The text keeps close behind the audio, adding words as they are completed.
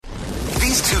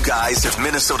Two guys have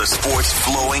Minnesota sports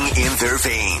flowing in their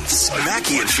veins.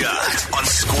 Mackie and Judd on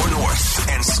Score North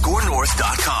and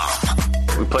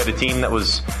ScoreNorth.com. We played a team that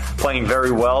was playing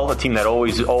very well, a team that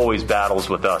always battles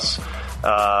with us.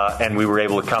 And we were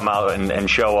able to come out and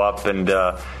show up and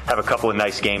have a couple of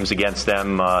nice games against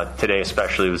them today,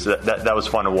 especially. That was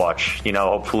fun to watch.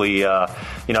 Hopefully,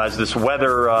 as this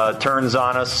weather turns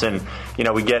on us, and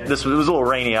we get this. It was a little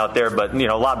rainy out there, but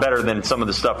a lot better than some of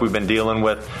the stuff we've been dealing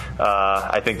with.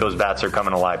 I think those bats are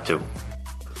coming alive too.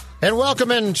 And welcome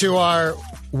into our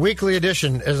weekly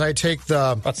edition as I take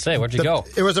Let's say, where'd you go?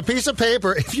 It was a piece of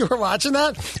paper. If you were watching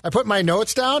that, I put my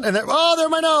notes down and then, there are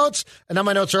my notes. And now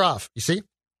my notes are off. You see?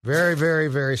 Very, very,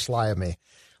 very sly of me.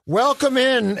 Welcome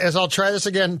in, as I'll try this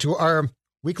again, to our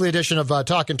weekly edition of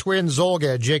Talking Twins.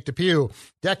 Zolga, Jake DePew,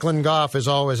 Declan Goff, as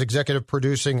always, executive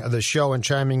producing the show and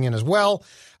chiming in as well.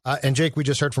 And Jake, we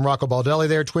just heard from Rocco Baldelli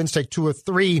there. Twins take 2 of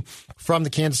 3 from the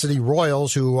Kansas City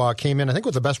Royals, who came in, I think,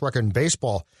 with the best record in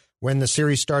baseball when the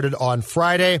series started on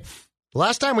Friday.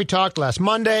 Last time we talked, last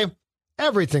Monday,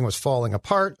 everything was falling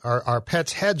apart. Our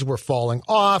pets' heads were falling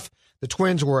off. The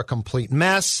Twins were a complete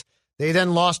mess. They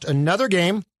then lost another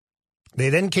game. They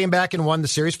then came back and won the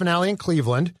series finale in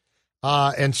Cleveland.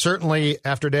 And certainly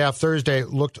after day off Thursday,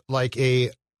 looked like a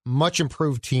much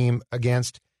improved team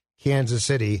against Kansas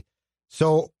City.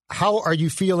 So how are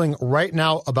you feeling right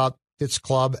now about this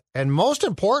club? And most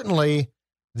importantly,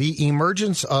 the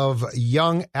emergence of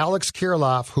young Alex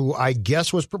Kirilloff, who I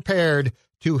guess was prepared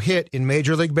to hit in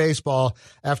Major League Baseball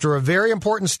after a very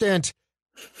important stint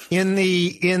in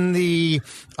the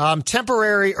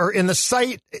temporary, or in the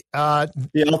site,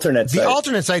 the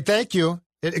alternate site. Thank you.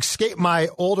 It escaped my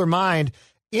older mind,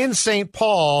 in St.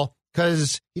 Paul,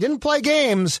 because he didn't play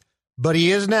games, but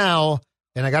he is now.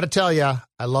 And I got to tell you,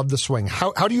 I love the swing.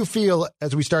 How do you feel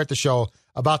as we start the show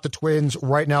about the Twins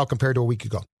right now compared to a week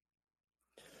ago?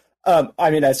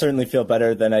 I certainly feel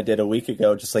better than I did a week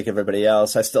ago, just like everybody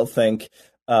else. I still think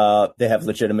they have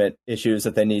legitimate issues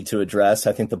that they need to address.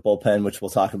 I think the bullpen, which we'll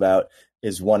talk about,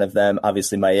 is one of them.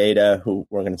 Obviously, Maeda, who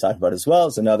we're going to talk about as well,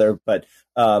 is another. But,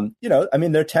 they're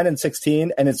 10-16,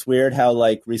 and it's weird how,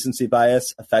 recency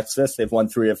bias affects this. They've won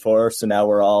 3 of 4, so now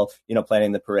we're all,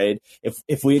 planning the parade.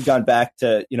 If we had gone back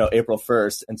to, April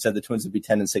 1st and said the Twins would be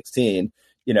 10-16,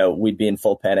 we'd be in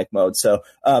full panic mode. So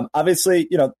obviously,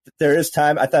 there is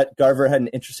time. I thought Garver had an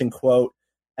interesting quote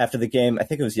after the game. I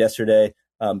think it was yesterday.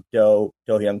 Do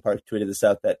Young Park tweeted this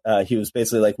out, that he was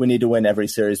basically like, we need to win every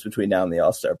series between now and the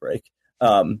All-Star break,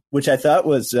 which I thought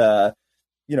was, a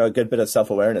good bit of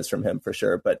self-awareness from him for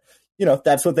sure. But,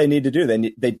 that's what they need to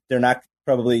do. They're not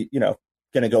probably,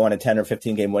 going to go on a 10 or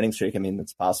 15 game winning streak.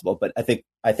 It's possible, but I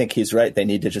think he's right. They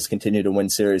need to just continue to win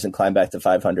series and climb back to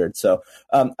 500. So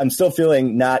I'm still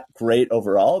feeling not great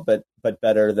overall, but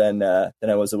better than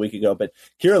I was a week ago. But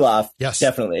Kirilloff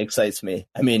definitely excites me.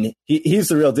 He's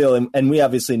the real deal. And we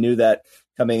obviously knew that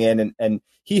coming in, and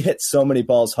he hit so many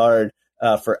balls hard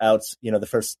for outs, the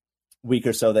first week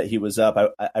or so that he was up.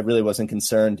 I really wasn't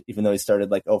concerned, even though he started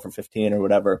 0 for 15 or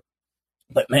whatever.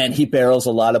 But, man, he barrels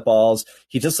a lot of balls.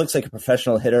 He just looks like a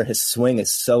professional hitter. His swing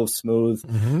is so smooth.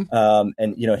 Mm-hmm.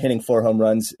 And, hitting 4 home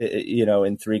runs,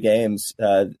 in 3 games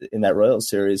in that Royals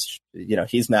series,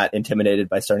 he's not intimidated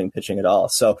by starting pitching at all.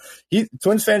 So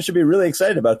Twins fans should be really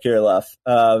excited about Kirilloff.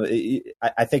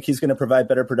 I think he's going to provide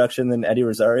better production than Eddie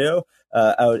Rosario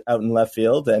out in left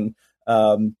field. And,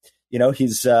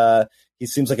 he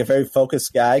seems like a very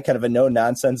focused guy, kind of a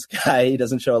no-nonsense guy. He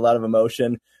doesn't show a lot of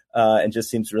emotion. And just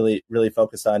seems really, really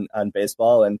focused on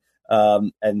baseball. And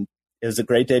it was a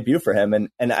great debut for him.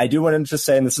 And I do want to just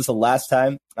say, and this is the last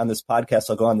time on this podcast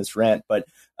I'll go on this rant, but,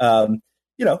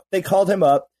 they called him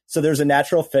up. So there's a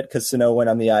natural fit because Sano went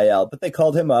on the IL, but they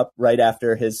called him up right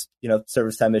after his,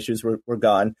 service time issues were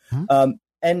gone. Mm-hmm.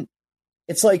 And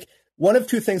it's like one of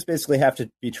 2 things basically have to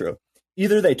be true.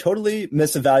 Either they totally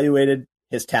misevaluated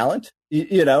his talent,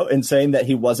 in saying that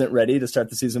he wasn't ready to start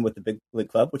the season with the big league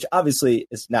club, which obviously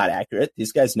is not accurate.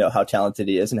 These guys know how talented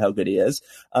he is and how good he is.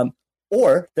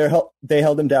 Or they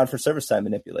held him down for service time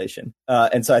manipulation.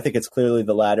 And so I think it's clearly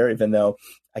the latter, even though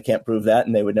I can't prove that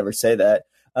and they would never say that.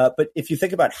 But if you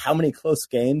think about how many close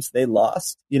games they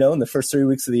lost, in the first 3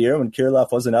 weeks of the year when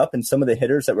Kirilloff wasn't up, and some of the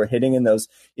hitters that were hitting in those,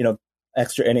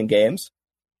 extra inning games,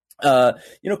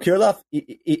 Kirilloff,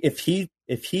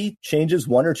 if he changes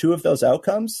 1 or 2 of those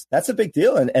outcomes, that's a big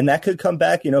deal. And that could come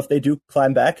back, if they do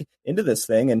climb back into this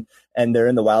thing and they're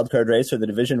in the wild card race or the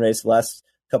division race the last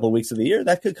couple of weeks of the year,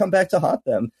 that could come back to haunt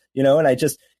them, and I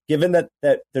just, given that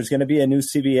there's going to be a new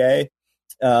CBA,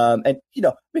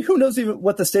 who knows even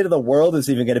what the state of the world is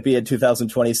even going to be in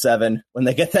 2027 when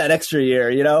they get that extra year,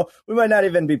 we might not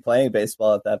even be playing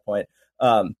baseball at that point.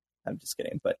 I'm just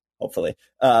kidding, but hopefully.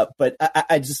 But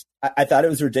I thought it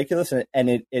was ridiculous, and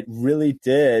it really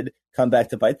did come back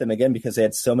to bite them again because they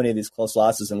had so many of these close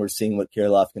losses, and we're seeing what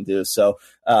Kirilloff can do. So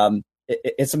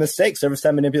it's a mistake. Service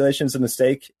time manipulation is a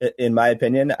mistake, in my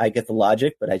opinion. I get the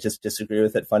logic, but I just disagree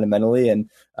with it fundamentally. And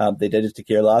they did it to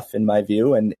Kirilloff, in my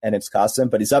view, and it's cost him.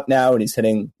 But he's up now, and he's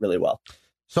hitting really well.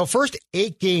 So first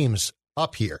 8 games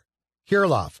up here.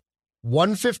 Kirilloff,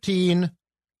 115.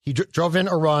 He drove in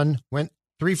a run, went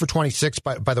 3 for 26,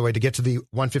 by the way, to get to the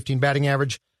 115 batting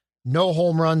average. No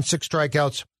home runs, 6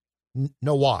 strikeouts,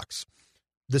 no walks.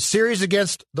 The series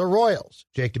against the Royals,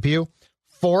 Jake DePew,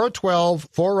 4 of 12,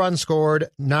 4 runs scored,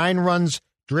 9 runs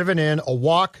driven in, a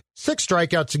walk, 6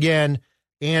 strikeouts again,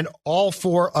 and all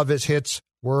 4 of his hits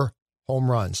were home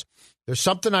runs. There's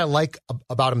something I like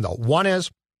about him, though. One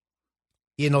is,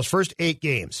 in those first 8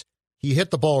 games, he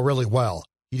hit the ball really well.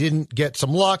 He didn't get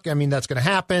some luck. I mean, that's going to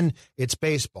happen. It's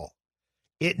baseball.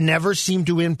 It never seemed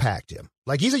to impact him.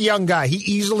 Like, he's a young guy. He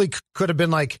easily could have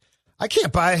been like, I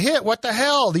can't buy a hit. What the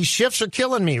hell? These shifts are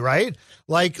killing me, right?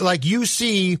 Like you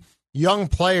see young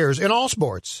players in all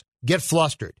sports get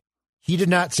flustered. He did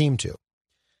not seem to.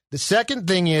 The second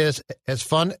thing is, as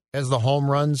fun as the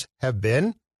home runs have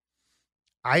been,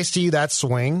 I see that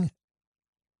swing,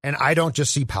 and I don't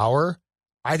just see power.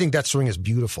 I think that swing is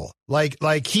beautiful. Like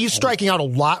he's striking out a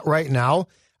lot right now.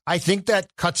 I think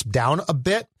that cuts down a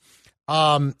bit.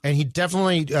 And he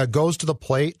definitely goes to the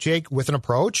plate, Jake, with an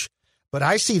approach. But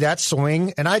I see that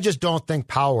swing, and I just don't think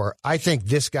power. I think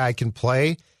this guy can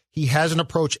play. He has an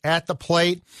approach at the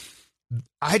plate.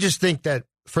 I just think that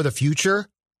for the future,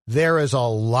 there is a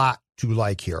lot to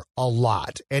like here, a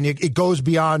lot. And it goes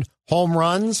beyond home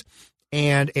runs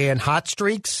and hot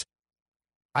streaks.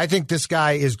 I think this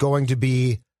guy is going to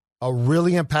be a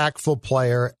really impactful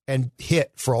player and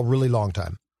hit for a really long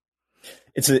time.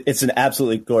 It's an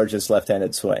absolutely gorgeous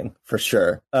left-handed swing for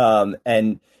sure.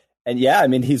 And yeah, I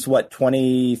mean, he's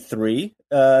 23,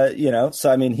 so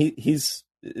I mean, he's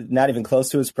not even close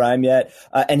to his prime yet.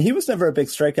 And he was never a big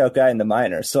strikeout guy in the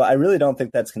minors. So I really don't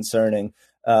think that's concerning.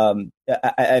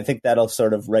 I think that'll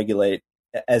sort of regulate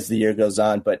as the year goes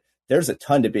on, but there's a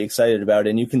ton to be excited about.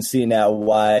 And you can see now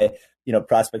why,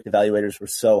 prospect evaluators were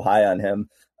so high on him.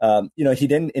 He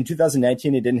didn't, in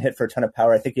 2019, he didn't hit for a ton of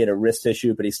power. I think he had a wrist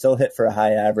issue, but he still hit for a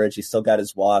high average. He still got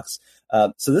his walks.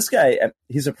 So this guy,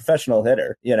 he's a professional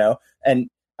hitter, and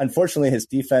unfortunately his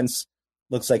defense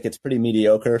looks like it's pretty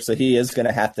mediocre. So he is going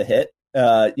to have to hit,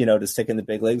 to stick in the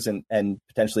big leagues and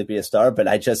potentially be a star. But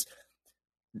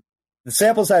the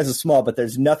sample size is small, but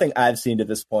there's nothing I've seen to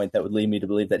this point that would lead me to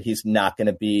believe that he's not going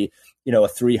to be, a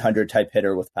 300 type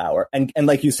hitter with power. And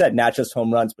like you said, not just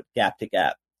home runs, but gap to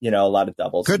gap, a lot of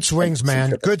doubles. Good swings,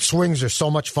 man. Good swings are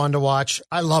so much fun to watch.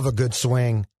 I love a good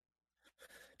swing.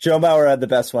 Joe Mauer had the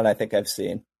best one I think I've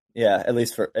seen. Yeah, at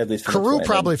least for Carew,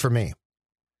 probably for me.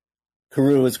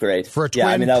 Carew was great. For a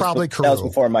twin, probably Carew. That was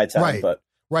before my time.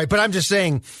 Right. But I'm just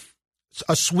saying,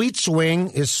 a sweet swing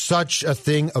is such a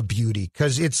thing of beauty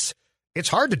because it's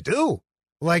hard to do.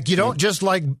 Like, you don't just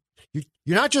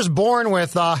you're not just born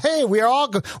with, hey, we all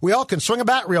can swing a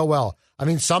bat real well. I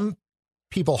mean, some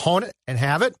people hone it and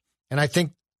have it, and I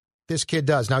think this kid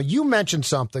does. Now, you mentioned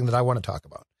something that I want to talk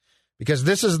about because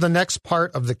this is the next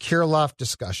part of the Kirilloff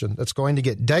discussion that's going to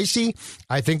get dicey.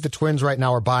 I think the Twins right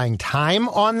now are buying time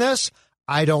on this.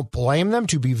 I don't blame them.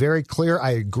 To be very clear,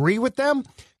 I agree with them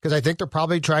because I think they're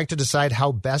probably trying to decide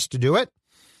how best to do it.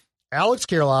 Alex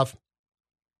Kirilloff,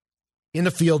 in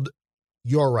the field,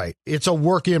 you're right. It's a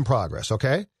work in progress,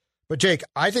 okay? But, Jake,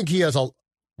 I think he has a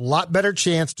lot better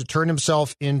chance to turn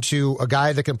himself into a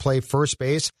guy that can play first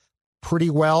base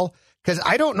pretty well because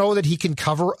I don't know that he can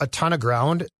cover a ton of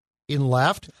ground in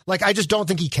left. Like, I just don't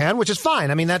think he can, which is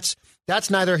fine. I mean, that's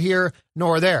neither here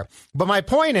nor there. But my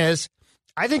point is,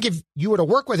 I think if you were to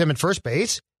work with him at first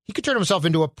base, he could turn himself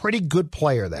into a pretty good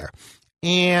player there.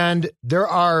 And there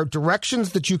are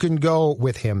directions that you can go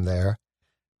with him there.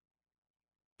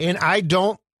 And I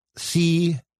don't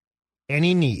see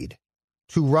any need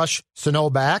to rush Sano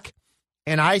back.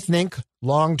 And I think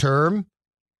long-term,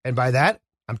 and by that,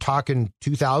 I'm talking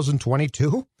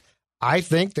 2022, I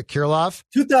think that Kirilloff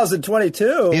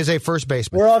 2022 is a first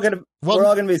baseman. We're all going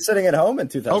to be sitting at home in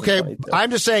 2022. Okay,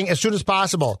 I'm just saying as soon as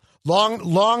possible.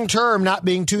 Long-term not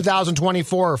being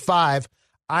 2024 or 5.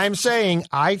 I'm saying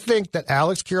I think that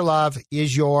Alex Kirilloff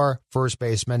is your first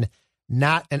baseman,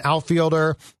 not an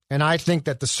outfielder. And I think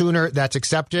that the sooner that's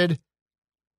accepted,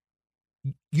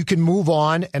 you can move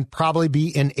on and probably be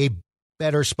in a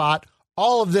better spot.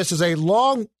 All of this is a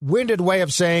long-winded way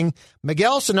of saying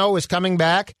Miguel Sano is coming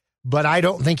back, but I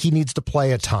don't think he needs to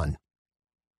play a ton.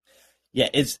 Yeah,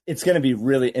 it's going to be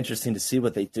really interesting to see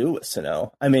what they do with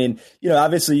Sano. I mean,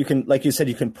 obviously you can, like you said,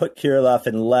 you can put Kirilloff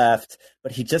in left,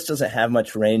 but he just doesn't have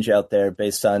much range out there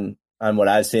based on what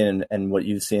I've seen and what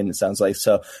you've seen, it sounds like.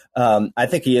 So I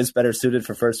think he is better suited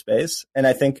for first base. And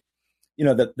I think,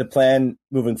 the plan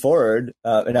moving forward,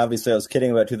 and obviously I was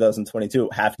kidding about 2022,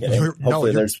 half kidding.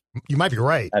 Hopefully you might be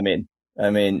right. I mean,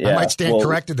 yeah. I might stand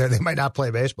corrected there. They might not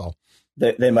play baseball.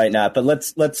 They might not, but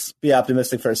let's be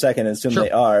optimistic for a second and assume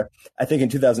they are. I think in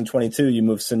 2022 you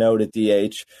move Sano to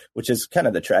DH, which is kind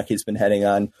of the track he's been heading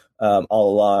on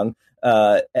all along,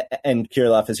 and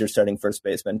Kirilloff is your starting first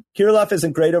baseman. Kirilloff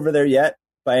isn't great over there yet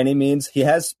by any means. He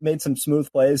has made some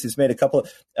smooth plays. He's made a couple.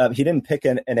 He didn't pick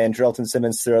an Andrelton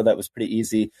Simmons throw that was pretty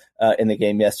easy in the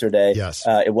game yesterday. Yes,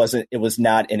 it was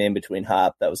not an in between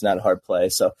hop. That was not a hard play.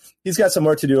 So he's got some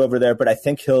work to do over there. But I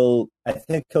think he'll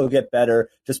get better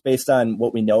just based on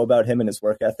what we know about him and his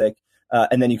work ethic.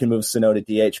 And then you can move Sano to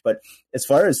DH. But as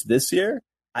far as this year,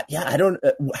 I don't.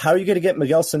 How are you going to get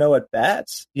Miguel Sano at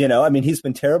bats? I mean, he's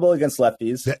been terrible against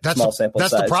lefties. Small sample size.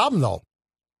 That's the problem, though.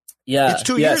 Yeah, it's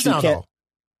 2 years now, though.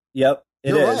 Yep,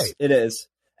 You're right. It is,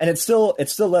 and it's still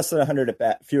less than 100 at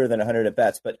bat, fewer than 100 at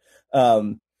bats. But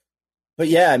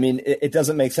yeah, I mean, it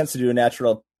doesn't make sense to do a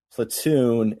natural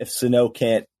platoon if Sano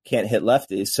can't hit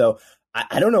lefties. So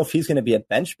I don't know if he's going to be a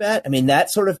bench bat. I mean, that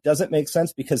sort of doesn't make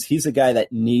sense because he's a guy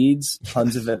that needs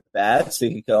tons of at bats to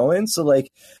get going. So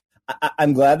like,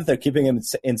 I'm glad that they're keeping him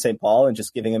in St. Paul and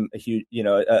just giving him a huge,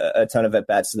 a ton of at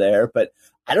bats there. But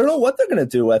I don't know what they're going to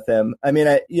do with him. I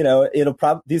mean, it'll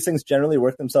probably, these things generally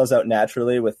work themselves out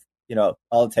naturally with,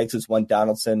 all it takes is one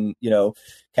Donaldson,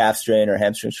 calf strain or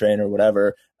hamstring strain or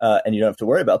whatever, and you don't have to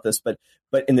worry about this. But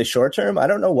in the short term, I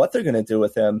don't know what they're going to do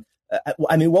with him.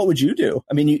 I mean, what would you do?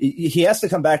 I mean, he has to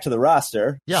come back to the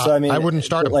roster. Yeah, so I mean, I wouldn't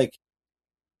start him. Like,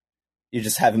 you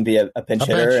just have him be a pinch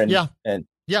hitter,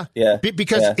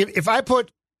 Because if I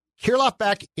put Kirilloff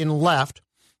back in left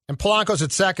and Polanco's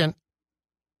at second,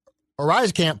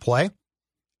 Arise can't play,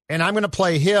 and I'm going to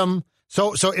play him.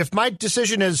 So if my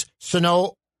decision is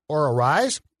Sano or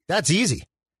Arise, that's easy.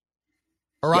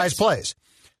 Arise plays.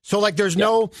 So like there's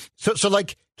no so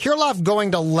like Kirilloff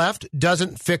going to left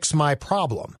doesn't fix my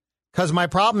problem because my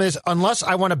problem is unless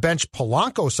I want to bench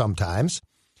Polanco sometimes,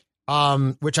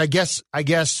 which I guess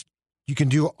you can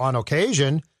do on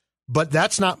occasion. But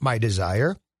that's not my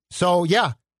desire. So,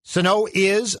 yeah, Sano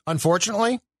is,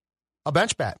 unfortunately, a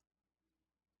bench bat.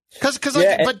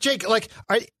 But Jake,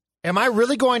 am I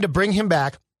really going to bring him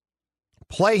back,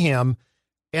 play him,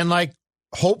 and,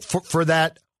 hope for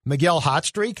that Miguel hot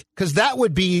streak? Because that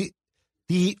would be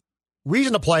the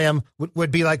reason to play him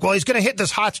would be well, he's going to hit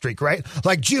this hot streak, right?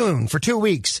 Like June for 2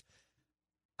 weeks.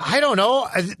 I don't know.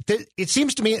 It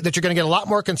seems to me that you're going to get a lot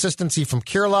more consistency from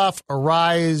Kirilloff,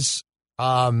 Arise,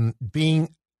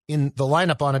 being in the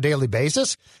lineup on a daily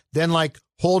basis than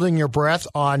holding your breath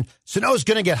on Sano's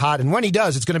going to get hot. And when he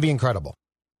does, it's going to be incredible.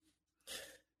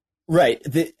 Right.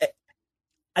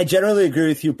 I generally agree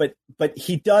with you, but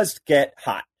he does get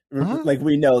hot. Mm-hmm.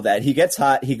 We know that he gets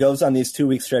hot. He goes on these 2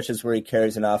 week stretches where he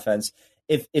carries an offense.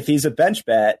 If he's a bench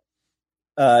bat,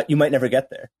 you might never get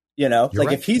there.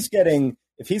 Right. if he's getting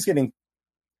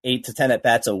 8 to 10 at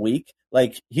bats a week,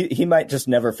 he might just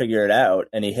never figure it out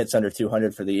and he hits under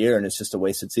 200 for the year and it's just a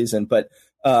wasted season. But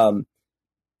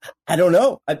I don't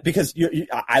know because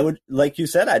I would, like you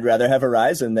said, I'd rather have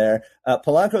Arise in there.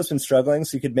 Polanco's been struggling,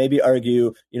 so you could maybe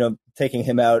argue, taking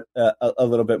him out a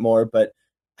little bit more. But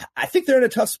I think they're in a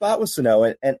tough spot with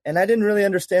Sano, and I didn't really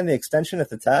understand the extension at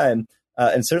the time.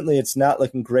 And certainly it's not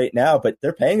looking great now, but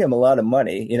they're paying him a lot of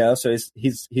money, so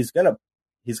he's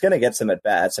gonna get some at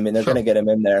bats. I mean, they're gonna get him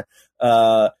in there.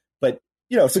 But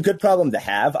it's a good problem to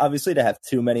have, obviously, to have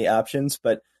too many options.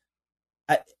 But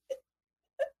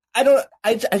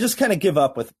I just kind of give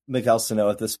up with Miguel Sano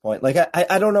at this point.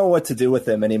 I don't know what to do with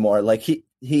him anymore.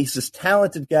 He's this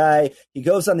talented guy. He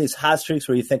goes on these hot streaks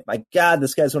where you think, my God,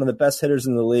 this guy's one of the best hitters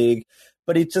in the league.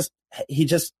 But he just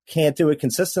can't do it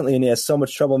consistently, and he has so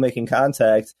much trouble making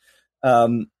contact.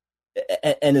 And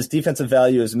his defensive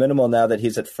value is minimal now that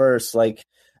he's at first. I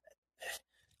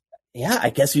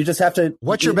guess you just have to.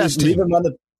 What's your best team?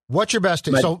 What's your best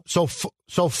team?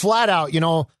 So flat out,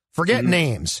 forget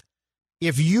names.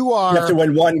 If you have to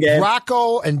win one game,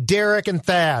 Rocco and Derek and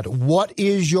Thad,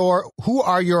 who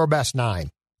are your best 9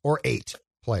 or 8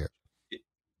 players?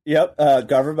 Yep.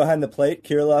 Garver behind the plate,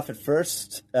 Kirilloff at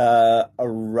first,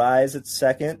 Arise at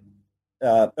second.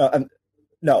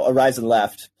 Arise in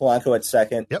left, Polanco at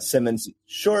second, Simmons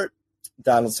short,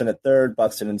 Donaldson at third,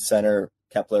 Buxton in center,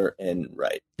 Kepler in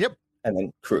right. Yep. And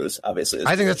then Cruz, obviously.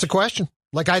 I think that's the question.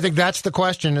 I think that's the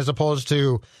question as opposed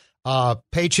to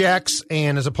paychecks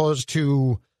and as opposed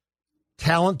to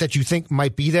talent that you think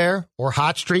might be there or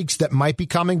hot streaks that might be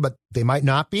coming, but they might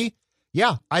not be.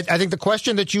 Yeah, I think the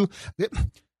question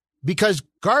because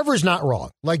Garver's not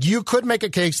wrong. Like, you could make a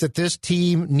case that this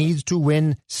team needs to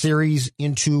win series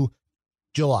into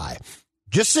July.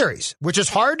 Just series, which is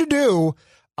hard to do.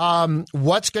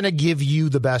 What's going to give you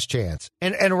the best chance?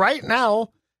 And right now,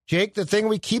 Jake, the thing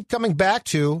we keep coming back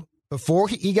to before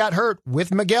he got hurt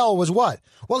with Miguel was what?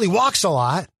 Well, he walks a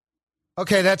lot.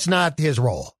 Okay, that's not his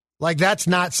role. Like, that's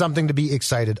not something to be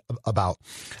excited about.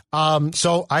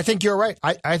 So I think you're right.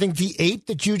 I think the 8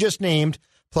 that you just named,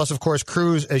 plus, of course,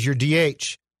 Cruz as your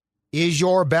DH, is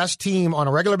your best team on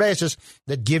a regular basis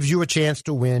that gives you a chance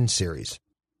to win series.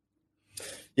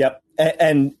 Yep.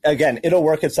 And again, it'll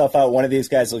work itself out. One of these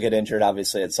guys will get injured,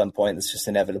 obviously, at some point. It's just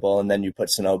inevitable. And then you put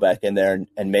Sano back in there,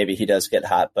 and maybe he does get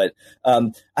hot. But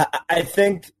I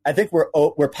think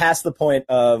we're past the point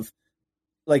of,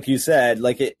 like you said,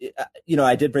 like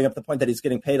I did bring up the point that he's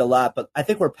getting paid a lot, but I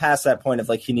think we're past that point of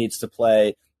like he needs to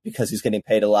play because he's getting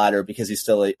paid a lot or because he's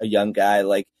still a young guy.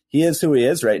 Like, he is who he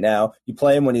is right now. You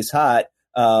play him when he's hot,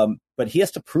 but he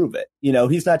has to prove it.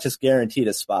 He's not just guaranteed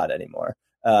a spot anymore.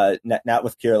 Not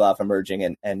with Kirilloff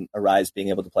emerging and Arise being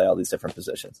able to play all these different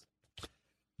positions.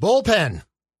 Bullpen.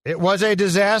 It was a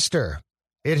disaster.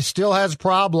 It still has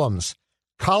problems.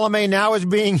 Colome now is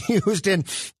being used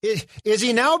is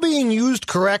he now being used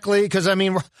correctly? Because, I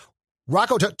mean,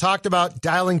 Rocco talked about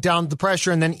dialing down the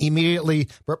pressure and then immediately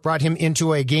brought him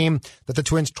into a game that the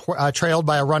Twins trailed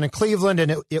by a run in Cleveland,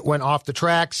 and it went off the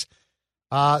tracks.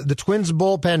 The Twins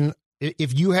bullpen,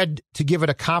 if you had to give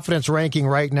it a confidence ranking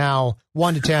right now,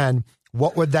 1 to 10,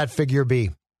 what would that figure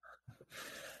be?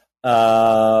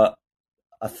 A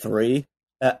 3.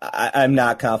 I'm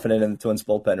not confident in the Twins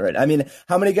bullpen right now. I mean,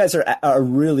 how many guys are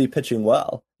really pitching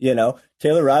well?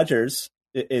 Taylor Rogers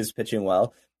is pitching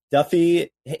well. Duffy,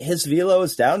 his velo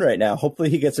is down right now. Hopefully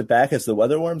he gets it back as the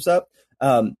weather warms up.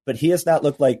 But he has not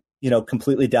looked like,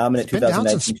 completely dominant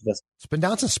 2019. It's been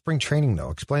down since spring training,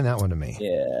 though. Explain that one to me.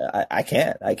 Yeah, I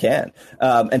can't.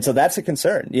 And so that's a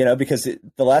concern, because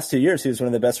the last 2 years he was one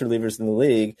of the best relievers in the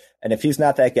league. And if he's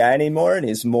not that guy anymore and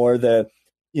he's more the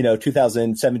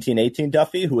 2017-18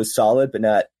 Duffy, who was solid but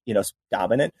not,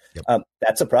 dominant,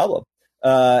 that's a problem.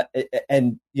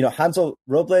 And Hansel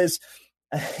Robles,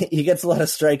 he gets a lot of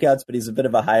strikeouts, but he's a bit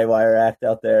of a high wire act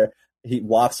out there. He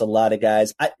walks a lot of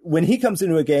guys. When he comes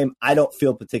into a game, I don't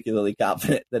feel particularly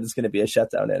confident that it's going to be a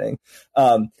shutdown inning.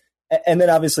 And then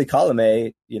obviously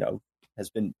Colome, has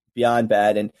been beyond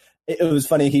bad. And it was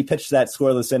funny. He pitched that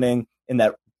scoreless inning in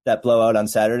that blowout on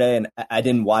Saturday, and I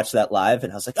didn't watch that live.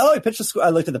 And I was like, oh, he pitched a score. I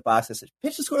looked at the box. I said,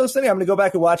 pitch the scoreless inning. I'm going to go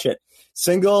back and watch it.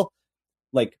 Single,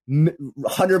 like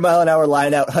 100 mile an hour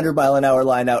line out, 100 mile an hour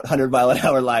line out, 100 mile an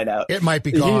hour line out. It might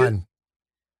be gone.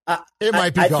 It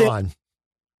might be gone.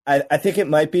 I think it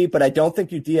might be, but I don't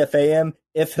think you DFA him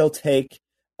if he'll take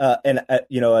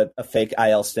a fake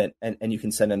IL stint and you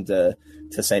can send him to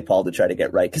St. Paul to try to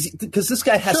get right. Because this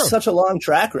guy has such a long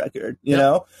track record, you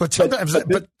know? But sometimes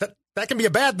but that can be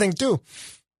a bad thing too.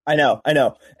 I know.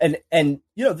 And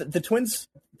the Twins,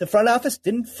 the front office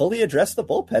didn't fully address the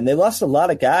bullpen. They lost a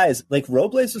lot of guys. Like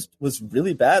Robles was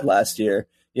really bad last year.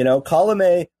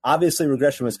 Colome, obviously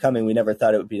regression was coming. We never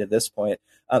thought it would be to this point.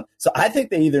 So I think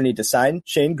they either need to sign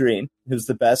Shane Green, who's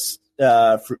the best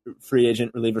free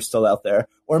agent reliever still out there,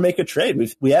 or make a trade.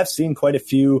 We have seen quite a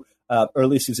few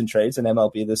early season trades in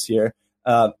MLB this year.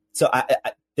 So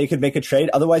they could make a trade.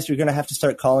 Otherwise, you're going to have to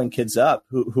start calling kids up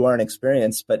who aren't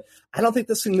experienced. But I don't think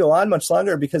this can go on much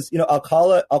longer because,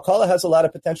 Alcala has a lot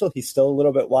of potential. He's still a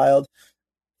little bit wild.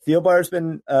 Theobar's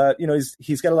been,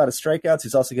 he's got a lot of strikeouts.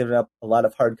 He's also given up a lot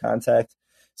of hard contact.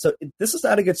 So this is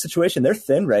not a good situation. They're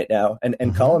thin right now, and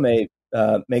Colome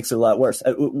makes it a lot worse.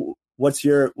 What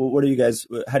are you guys?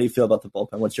 How do you feel about the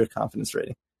bullpen? What's your confidence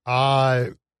rating?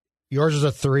 Yours is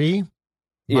a 3.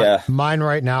 Yeah, mine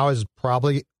right now is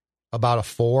probably about a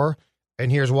 4,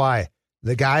 and here's why: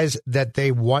 the guys that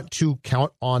they want to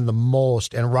count on the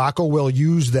most, and Rocco will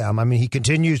use them. I mean, he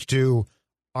continues to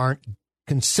aren't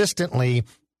consistently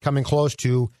coming close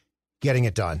to getting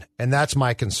it done, and that's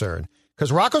my concern.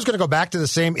 Because Rocco's going to go back to the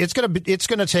same. It's going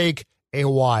to take a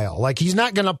while. Like, he's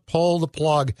not going to pull the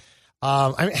plug.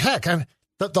 The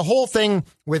whole thing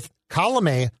with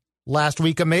Colome last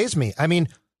week amazed me. I mean,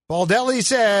 Baldelli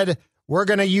said we're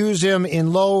going to use him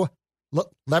in low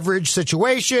leverage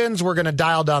situations. We're going to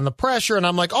dial down the pressure, and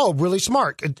I'm like, oh, really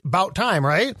smart. It's about time,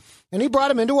 right? And he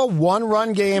brought him into a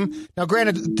 1-run game. Now,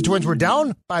 granted, the Twins were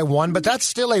down by 1, but that's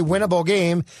still a winnable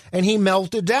game, and he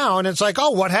melted down. It's like,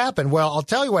 oh, what happened? Well, I'll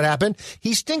tell you what happened.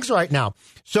 He stinks right now.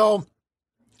 So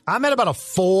I'm at about a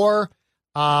 4.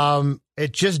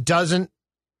 It just doesn't.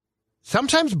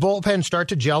 Sometimes bullpens start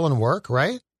to gel and work,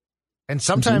 right? And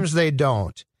sometimes they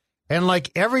don't. And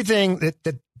like everything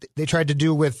that they tried to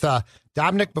do with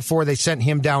Dobnik before they sent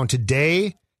him down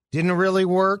today didn't really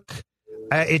work.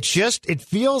 It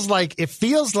feels like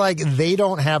they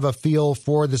don't have a feel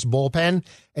for this bullpen,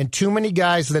 and too many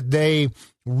guys that they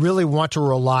really want to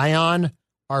rely on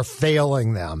are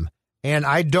failing them. And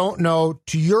I don't know,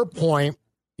 to your point,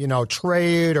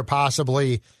 trade or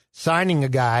possibly signing a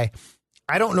guy.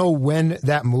 I don't know when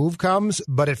that move comes,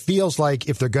 but it feels like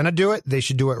if they're going to do it, they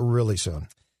should do it really soon.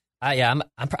 I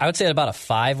would say at about a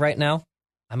 5 right now.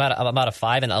 I'm about a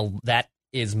 5, and that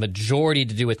is majority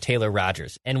to do with Taylor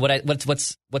Rogers. And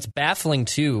what's baffling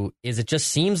too is it just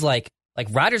seems like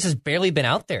Rogers has barely been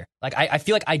out there. Like I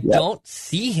feel like I don't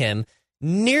see him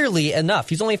nearly enough.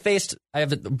 He's only faced, I have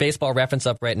the baseball reference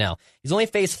up right now. He's only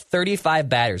faced 35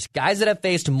 batters, guys that have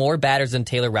faced more batters than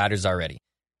Taylor Rogers already.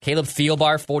 Caleb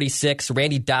Thielbar, 46,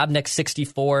 Randy Dobnik,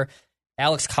 64,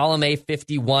 Alex Colomé,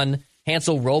 51,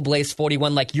 Hansel Robles,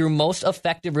 41. Like, your most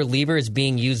effective reliever is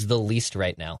being used the least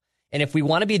right now. And if we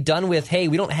want to be done with, hey,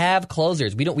 we don't have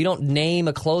closers, we don't name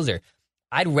a closer,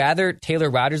 I'd rather Taylor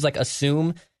Rogers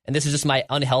assume, and this is just my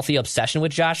unhealthy obsession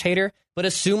with Josh Hader, but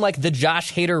assume the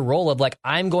Josh Hader role of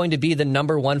I'm going to be the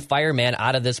number one fireman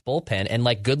out of this bullpen,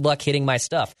 and good luck hitting my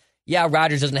stuff. Yeah,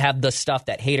 Rogers doesn't have the stuff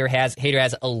that Hader has. Hader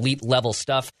has elite level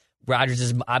stuff. Rogers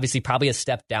is obviously probably a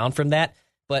step down from that.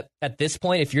 But at this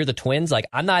point, if you're the Twins,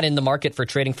 I'm not in the market for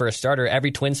trading for a starter.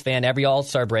 Every Twins fan, every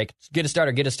All-Star break, get a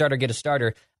starter, get a starter, get a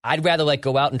starter. I'd rather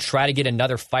go out and try to get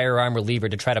another firearm reliever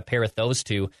to try to pair with those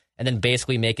two, and then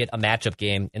basically make it a matchup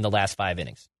game in the last 5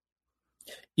 innings.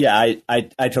 Yeah, I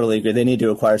totally agree. They need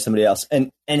to acquire somebody else.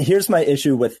 And here's my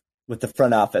issue with the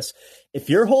front office. If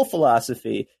your whole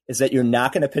philosophy is that you're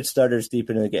not going to pitch starters deep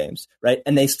into the games, right?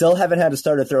 And they still haven't had a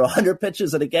starter throw 100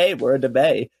 pitches in a game or a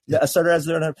debate. A starter has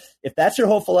their own. If that's your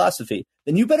whole philosophy,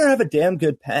 then you better have a damn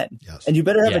good pen, and you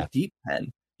better have a deep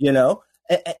pen.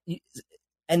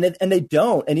 And they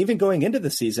don't. And even going into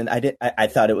the season, I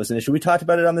thought it was an issue. We talked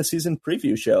about it on the season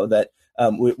preview show that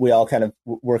we all kind of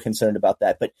were concerned about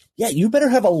that. But yeah, you better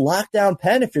have a lockdown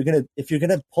pen if you're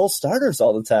gonna pull starters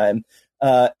all the time.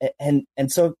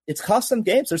 And so it's cost them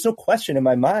games. There's no question in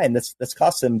my mind that's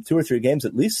cost them 2 or 3 games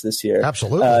at least this year.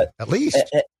 Absolutely, at least.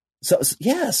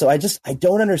 So I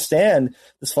don't understand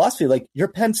this philosophy. Your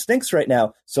pen stinks right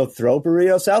now, so throw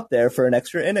Barrios out there for an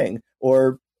extra inning,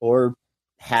 or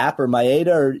Happ or Maeda,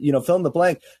 or fill in the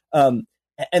blank. And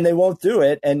they won't do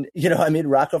it. And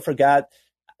Rocco forgot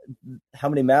how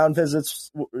many mound visits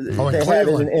they had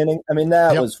in an inning. I mean,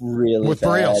 that was really with bad.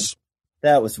 Barrios.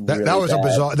 That was really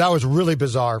bizarre. That was really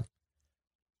bizarre.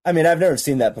 I mean, I've never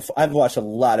seen that before. I've watched a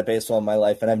lot of baseball in my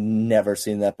life, and I've never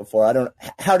seen that before.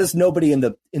 How does nobody in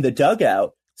the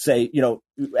dugout say,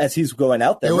 as he's going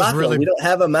out there, Rocco, we don't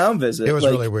have a mound visit? It was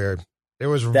really weird. It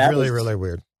was really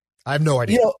weird. I have no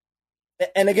idea.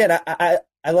 And again, I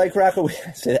like Rocco.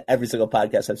 I say that every single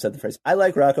podcast I've said the phrase, I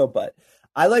like Rocco, but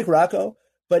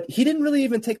he didn't really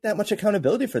even take that much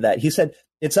accountability for that. He said,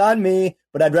 it's on me,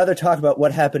 but I'd rather talk about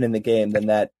what happened in the game than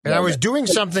that. And I was doing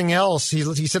something else.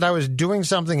 He said I was doing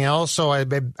something else, so I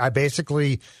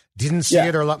basically didn't see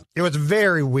it. It was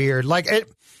very weird.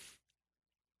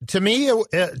 To me,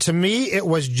 it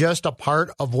was just a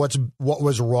part of what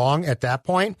was wrong at that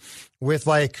point with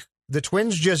the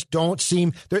Twins just don't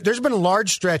seem – there's been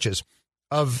large stretches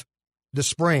of the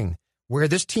spring where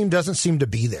this team doesn't seem to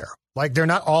be there. They're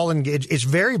not all engaged. It's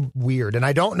very weird, and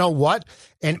I don't know what.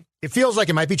 And it feels like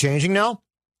it might be changing now.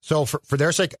 So for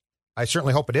their sake, I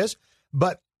certainly hope it is.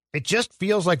 But it just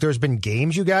feels like there's been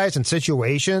games, you guys, and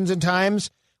situations and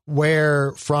times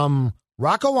where from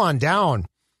Rocco on down,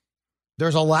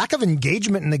 there's a lack of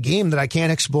engagement in the game that I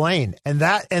can't explain. And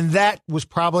that was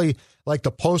probably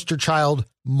the poster child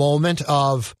moment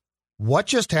of what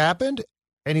just happened.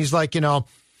 And he's like, it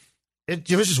was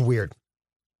just weird.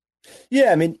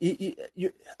 Yeah, I mean,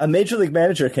 a major league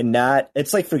manager cannot.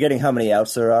 It's like forgetting how many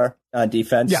outs there are on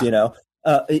defense. Yeah.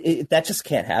 That just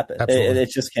can't happen. Absolutely. It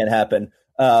just can't happen.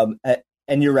 And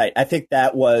you're right. I think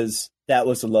that was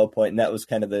the low point, and that was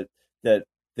kind of the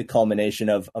culmination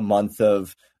of a month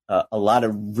of a lot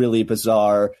of really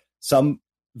bizarre, some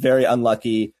very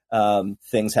unlucky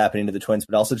things happening to the Twins,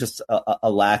 but also just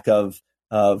a lack of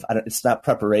it's not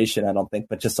preparation, I don't think,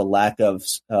 but just a lack of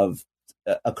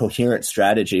a coherent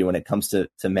strategy when it comes to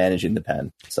managing the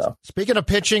pen. So speaking of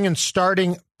pitching and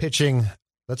starting pitching,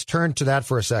 let's turn to that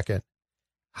for a second.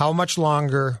 How much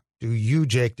longer do you,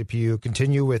 Jake DePew,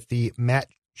 continue with the Matt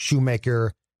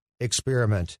Shoemaker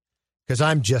experiment? because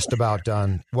I'm just about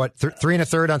done. 3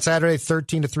 1/3 on Saturday,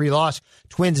 13-3 loss.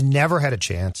 Twins never had a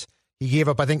chance. He gave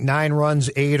up, I think, 9 runs,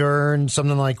 8 earned,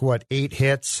 something like 8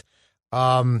 hits.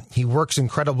 He works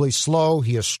incredibly slow.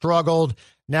 He has struggled.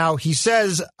 Now, he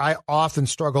says, I often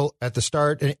struggle at the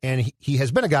start, and he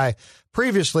has been a guy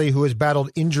previously who has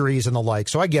battled injuries and the like,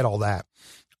 so I get all that.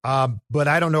 But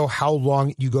I don't know how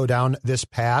long you go down this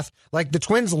path. Like, the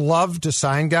Twins love to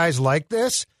sign guys like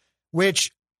this,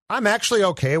 which I'm actually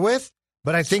okay with,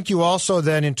 but I think you also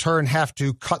then in turn have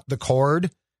to cut the cord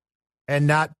and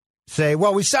not say,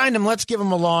 well, we signed him, let's give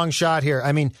him a long shot here.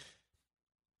 I mean,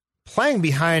 playing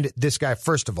behind this guy,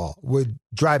 first of all, would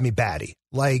drive me batty.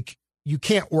 Like, you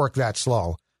can't work that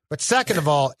slow. But second of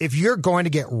all, if you're going to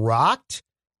get rocked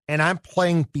and I'm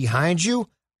playing behind you,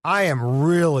 I am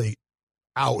really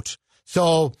out.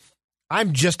 So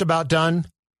I'm just about done.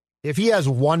 If he has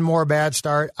one more bad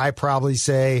start, I probably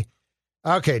say,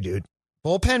 okay, dude,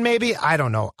 bullpen maybe? I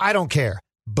don't know. I don't care.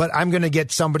 But I'm going to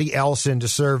get somebody else in to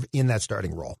serve in that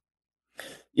starting role.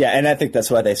 Yeah, and I think that's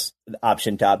why they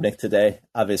optioned Dobnik today.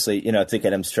 Obviously, to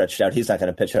get him stretched out. He's not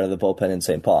going to pitch out of the bullpen in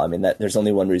St. Paul. I mean, there's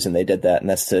only one reason they did that, and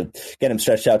that's to get him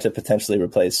stretched out to potentially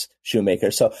replace Shoemaker.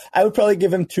 So I would probably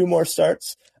give him 2 more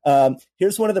starts.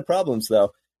 Here's one of the problems,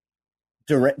 though.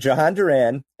 Jahan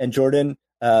Duran and Jordan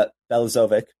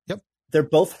Belazovic, yep, they're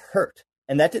both hurt.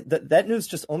 And that news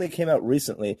just only came out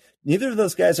recently. Neither of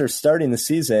those guys are starting the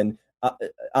season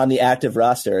on the active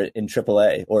roster in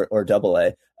AAA or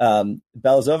AA.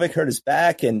 Belazovic hurt his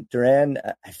back, and Duran,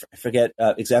 I forget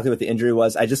exactly what the injury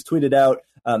was. I just tweeted out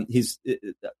he's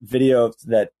video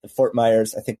that Fort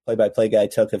Myers, I think play-by-play guy,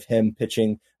 took of him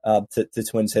pitching to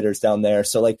Twins hitters down there.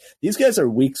 So like these guys are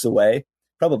weeks away,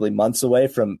 probably months away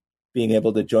from being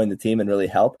able to join the team and really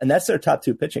help. And that's their top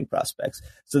 2 pitching prospects.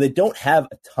 So they don't have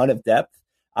a ton of depth.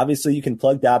 Obviously, you can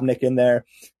plug Dobnik in there,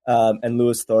 and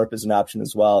Lewis Thorpe is an option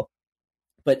as well.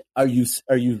 But are you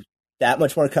that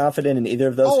much more confident in either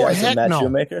of those guys than Matt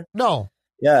Shoemaker? No.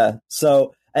 Yeah.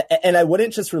 So, and I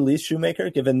wouldn't just release Shoemaker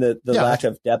given the lack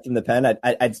of depth in the pen.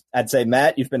 I'd say,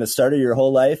 Matt, you've been a starter your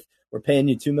whole life. We're paying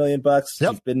you $2 million. Yep.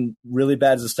 You've been really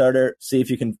bad as a starter. See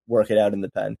if you can work it out in the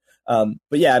pen.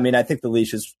 But yeah, I mean, I think the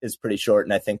leash is pretty short,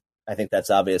 and I think that's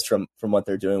obvious from what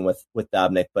they're doing with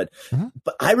Dobnik. But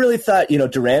but I really thought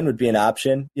Duran would be an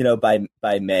option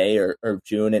by May or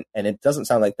June, and it doesn't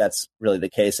sound like that's really the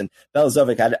case. And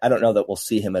Belazovic, I don't know that we'll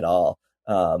see him at all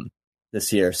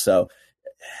this year. So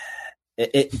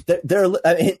they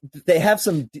have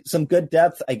some good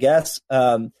depth, I guess.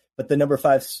 But the number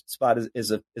 5 spot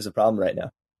is a problem right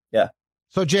now. Yeah.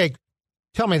 So Jake,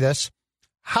 tell me this: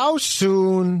 how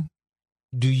soon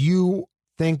do you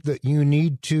think that you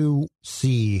need to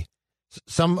see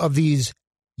some of these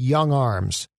young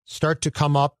arms start to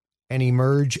come up and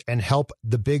emerge and help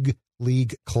the big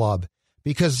league club?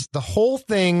 Because the whole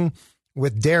thing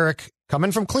with Derek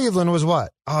coming from Cleveland was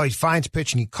what? Oh, he finds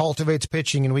pitching, he cultivates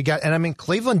pitching, and I mean,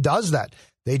 Cleveland does that.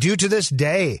 They do to this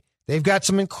day. They've got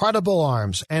some incredible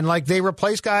arms, and like they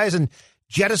replace guys and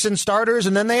jettison starters,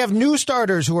 and then they have new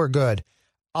starters who are good.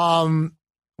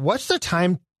 What's the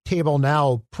timetable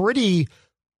now? Pretty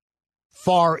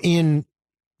far in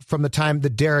from the time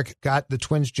that Derek got the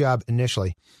Twins job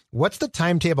initially. What's the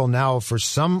timetable now for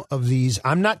some of these?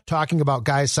 I'm not talking about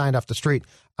guys signed off the street.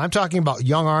 I'm talking about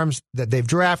young arms that they've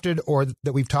drafted or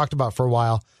that we've talked about for a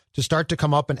while to start to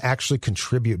come up and actually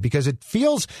contribute, because it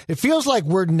feels like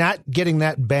we're not getting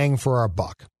that bang for our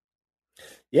buck.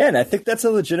 Yeah, and I think that's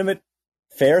a legitimate,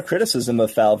 fair criticism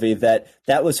of Falvey that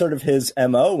was sort of his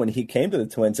MO when he came to the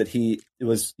Twins, that he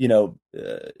was,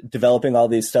 developing all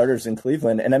these starters in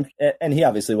Cleveland. And he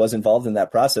obviously was involved in that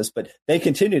process, but they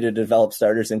continue to develop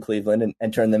starters in Cleveland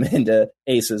and turn them into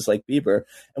aces like Bieber.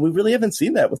 And we really haven't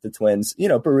seen that with the Twins.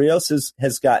 Barrios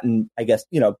has gotten, I guess,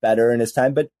 better in his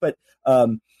time, but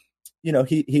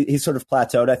he sort of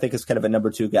plateaued, I think, as kind of a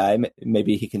number 2 guy.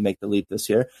 Maybe he can make the leap this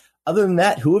year. Other than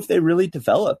that, who have they really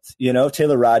developed?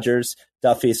 Taylor Rogers,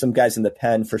 Duffy, some guys in the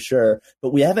pen for sure.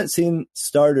 But we haven't seen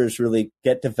starters really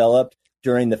get developed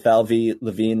during the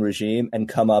Falvey-Levine regime and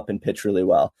come up and pitch really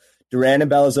well. Duran and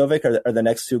Belazovic are the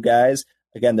next 2 guys.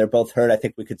 Again, they're both hurt. I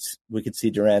think we could see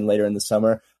Duran later in the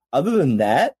summer. Other than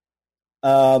that,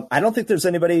 I don't think there's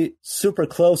anybody super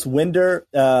close.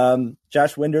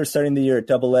 Josh Winder starting the year at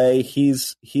AA.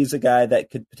 He's a guy that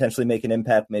could potentially make an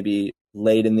impact maybe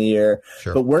late in the year.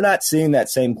 Sure. But we're not seeing that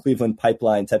same Cleveland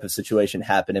pipeline type of situation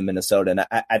happen in Minnesota. And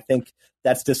I think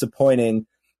that's disappointing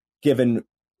given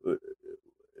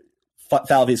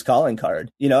Falvey's calling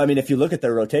card. If you look at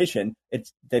their rotation,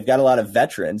 they've got a lot of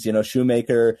veterans,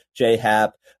 Shoemaker, J.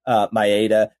 Happ,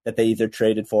 Maeda, that they either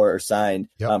traded for or signed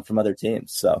from other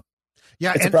teams. So.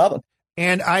 Yeah, it's a problem.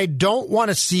 And I don't want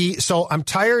to see, so I'm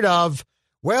tired of,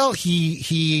 well,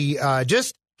 he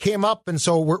just came up, and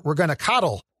so we're going to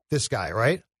coddle this guy,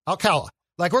 right? Alcala.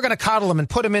 Like, we're going to coddle him and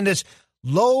put him in this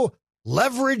low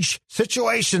leverage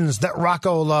situations that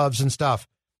Rocco loves and stuff.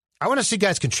 I want to see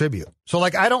guys contribute. So,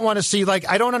 like, I don't want to see, like,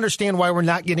 I don't understand why we're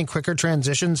not getting quicker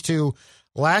transitions to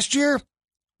last year.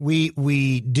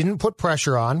 We didn't put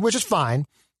pressure on, which is fine.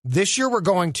 This year we're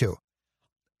going to.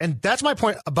 And that's my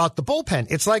point about the bullpen.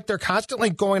 It's like they're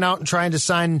constantly going out and trying to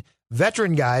sign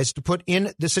veteran guys to put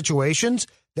in the situations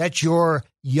that your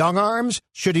young arms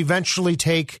should eventually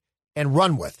take and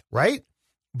run with, right?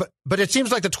 But it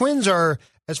seems like the Twins are,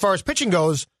 as far as pitching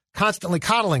goes, constantly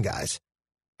coddling guys.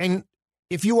 And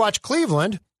if you watch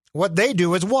Cleveland, what they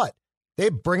do is what? They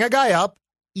bring a guy up,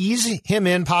 ease him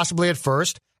in possibly at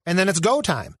first, and then it's go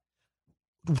time.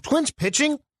 Twins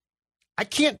pitching, I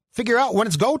can't figure out when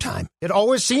it's go time. It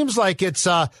always seems like it's,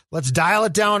 let's dial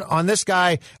it down on this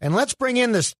guy, and let's bring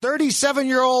in this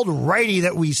 37-year-old righty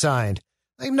that we signed.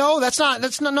 Like, no.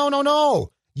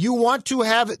 You want to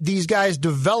have these guys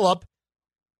develop,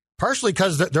 partially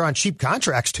because they're on cheap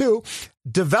contracts too,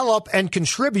 develop and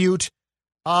contribute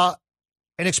an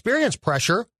experience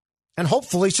pressure and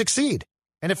hopefully succeed.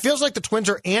 And it feels like the Twins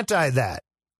are anti that.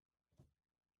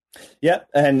 Yeah,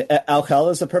 and Alcala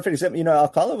is a perfect example. You know,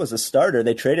 Alcala was a starter.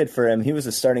 They traded for him. He was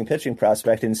a starting pitching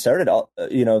prospect and started,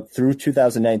 through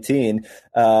 2019.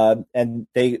 And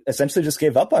they essentially just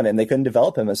gave up on him. They couldn't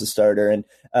develop him as a starter. And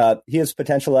he has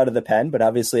potential out of the pen, but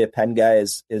obviously a pen guy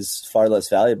is far less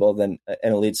valuable than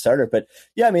an elite starter. But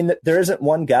yeah, I mean, there isn't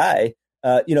one guy.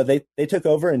 They took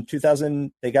over in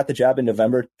 2000. They got the job in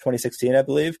November 2016, I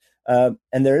believe.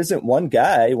 And there isn't one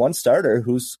guy, one starter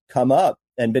who's come up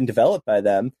and been developed by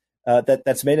them.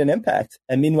 That's made an impact.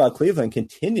 And meanwhile, Cleveland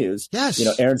continues. Yes.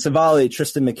 Aaron Savali,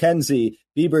 Tristan McKenzie,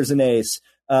 Bieber's an ace.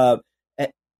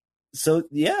 So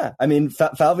yeah, I mean,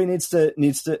 Falvey needs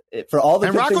to for all the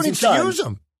and good Rocco things needs he's to done, use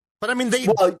them. But I mean,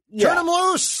 turn him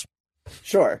loose.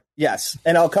 Sure. Yes.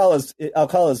 And Alcala's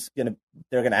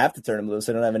they're gonna have to turn him loose.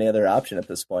 They don't have any other option at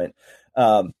this point.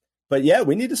 But yeah,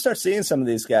 we need to start seeing some of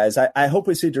these guys. I hope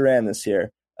we see Duran this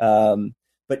year.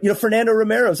 But Fernando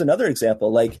Romero is another example.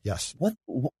 Like, yes,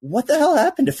 what the hell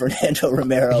happened to Fernando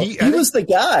Romero? He was the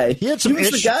guy. He had some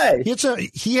issues.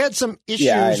 He had some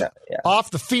issues off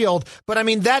the field. But I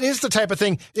mean, that is the type of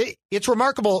thing. It's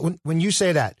remarkable when you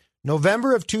say that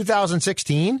November of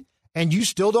 2016, and you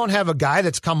still don't have a guy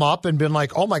that's come up and been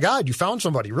like, oh my God, you found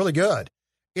somebody really good.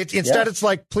 Instead, it's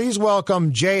like, please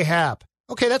welcome Jay Happ.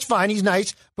 Okay, that's fine. He's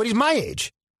nice, but he's my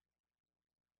age.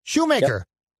 Shoemaker,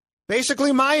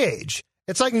 basically my age.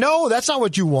 It's like, no, that's not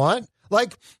what you want.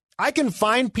 Like, I can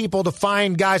find people to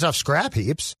find guys off scrap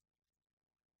heaps.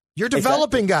 You're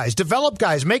developing guys, develop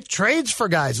guys, make trades for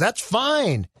guys. That's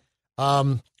fine.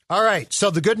 All right. So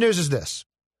the good news is this.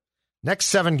 Next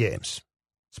 7 games.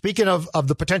 Speaking of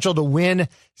the potential to win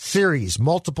series,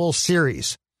 multiple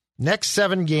series. Next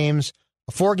 7 games,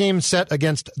 a 4-game set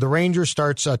against the Rangers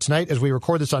starts tonight as we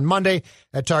record this on Monday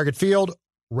at Target Field.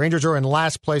 Rangers are in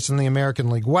last place in the American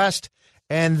League West.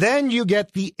 And then you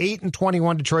get the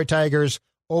 8-21 Detroit Tigers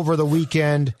over the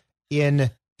weekend in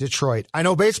Detroit. I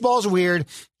know baseball is weird,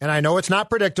 and I know it's not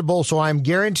predictable, so I'm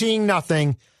guaranteeing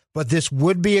nothing, but this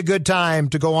would be a good time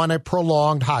to go on a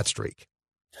prolonged hot streak.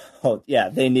 Oh, yeah,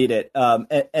 they need it.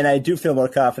 And I do feel more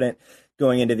confident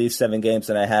going into these 7 games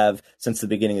than I have since the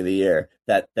beginning of the year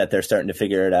that they're starting to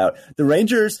figure it out. The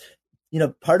Rangers,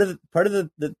 part of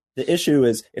the issue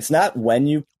is it's not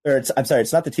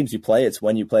it's not the teams you play, it's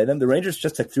when you play them. The Rangers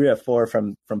just took 3 out of 4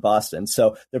 from Boston.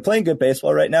 So they're playing good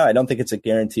baseball right now. I don't think it's a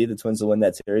guarantee the Twins will win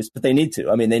that series, but they need to.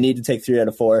 I mean, they need to take 3 out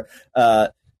of 4.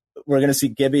 We're going to see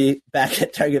Gibby back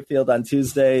at Target Field on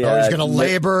Tuesday. He's going to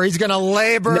labor. He's going to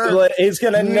labor. He's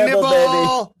going to nibble,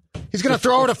 baby. He's going to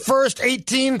throw to first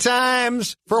 18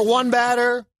 times for 1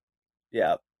 batter.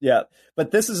 Yeah.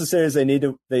 But this is a series they need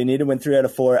to win 3 out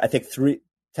of 4. I think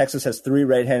Texas has 3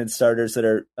 right-handed starters that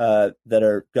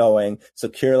are going. So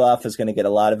Kirilloff is going to get a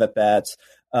lot of at bats.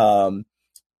 And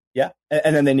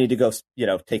then they need to go,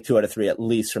 take 2 out of 3 at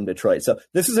least from Detroit. So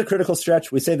this is a critical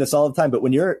stretch. We say this all the time, but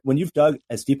when you've dug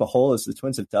as deep a hole as the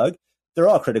Twins have dug, they're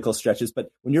all critical stretches. But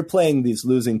when you're playing these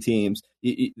losing teams,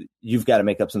 you've got to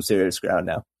make up some serious ground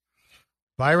now.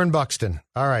 Byron Buxton.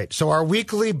 All right. So our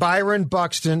weekly Byron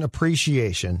Buxton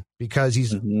appreciation, because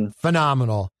he's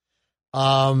phenomenal.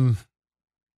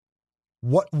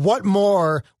 What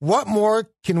more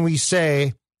can we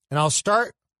say? And I'll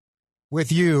start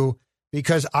with you,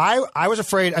 because I was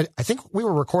afraid. I think we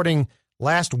were recording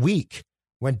last week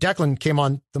when Declan came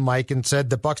on the mic and said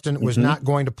that Buxton was not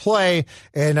going to play.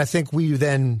 And I think we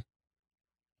then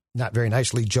not very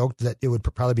nicely joked that it would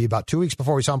probably be about 2 weeks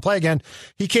before we saw him play again.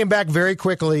 He came back very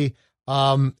quickly,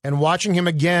 and watching him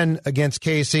again against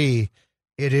KC,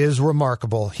 it is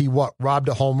remarkable. He robbed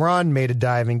a home run, made a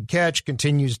diving catch,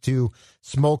 continues to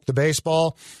smoke the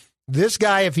baseball. This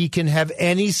guy, if he can have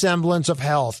any semblance of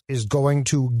health, is going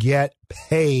to get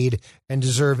paid and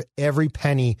deserve every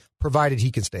penny, provided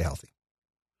he can stay healthy.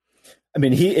 I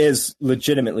mean, he is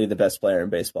legitimately the best player in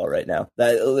baseball right now.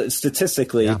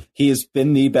 Statistically, He has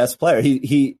been the best player.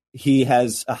 He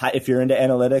has a high, if you're into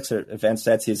analytics or advanced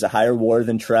stats, he has a higher WAR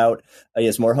than Trout. He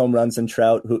has more home runs than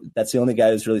Trout. That's the only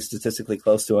guy who's really statistically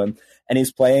close to him. And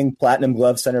he's playing platinum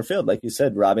glove center field, like you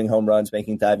said, robbing home runs,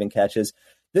 making diving catches.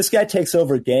 This guy takes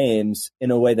over games in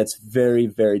a way that's very,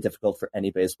 very difficult for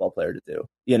any baseball player to do.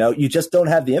 You just don't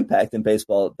have the impact in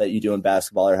baseball that you do in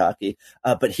basketball or hockey,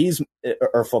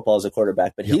 or football as a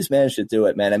quarterback, but he's managed to do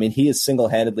it, man. I mean, he is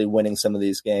single-handedly winning some of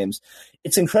these games.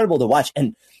 It's incredible to watch.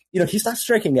 And, he's not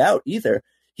striking out either.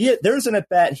 There's an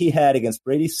at-bat he had against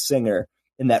Brady Singer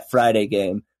in that Friday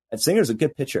game, and Singer's a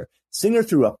good pitcher. Singer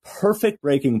threw a perfect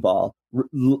breaking ball,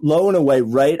 low and away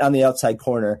right on the outside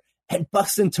corner, and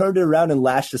Buxton turned it around and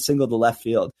lashed a single to left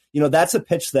field. That's a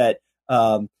pitch that,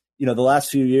 the last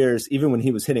few years, even when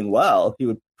he was hitting well, he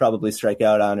would probably strike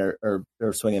out on or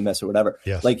swing and miss or whatever.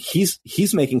 Yes. Like he's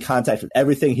making contact with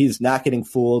everything. He's not getting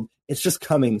fooled. It's just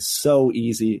coming so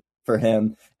easy for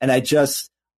him. And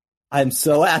I'm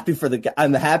so happy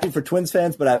I'm happy for Twins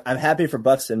fans, but I'm happy for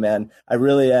Buxton, man. I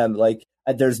really am. Like,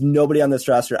 there's nobody on this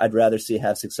roster I'd rather see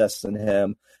have success than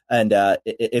him. And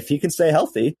if he can stay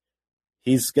healthy,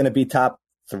 he's going to be top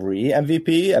 3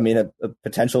 MVP. I mean, a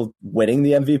potential winning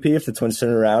the MVP if the Twins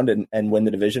turn around and win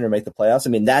the division or make the playoffs.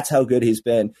 I mean, that's how good he's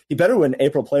been. He better win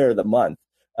April Player of the Month.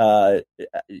 I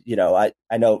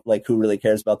know, like, who really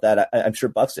cares about that? I'm sure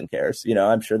Buxton cares.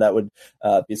 I'm sure that would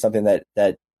be something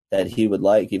that he would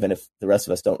like, even if the rest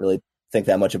of us don't really think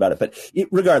that much about it. But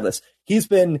regardless, he's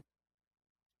been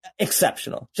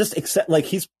exceptional.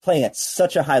 He's playing at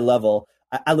such a high level.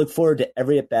 I look forward to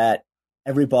every at bat,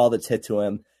 every ball that's hit to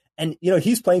him. And,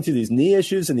 he's playing through these knee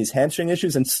issues and these hamstring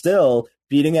issues and still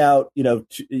beating out,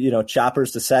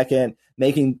 choppers to second,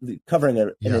 covering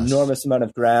an enormous amount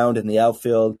of ground in the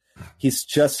outfield. He's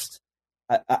just,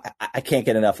 I can't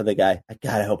get enough of the guy.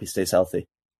 I hope he stays healthy.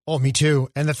 Oh, me too.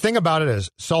 And the thing about it is,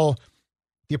 so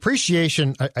the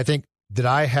appreciation I think that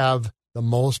I have the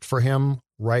most for him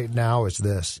right now is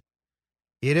this.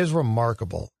 It is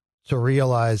remarkable to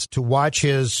realize, to watch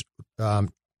his, to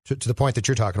the point that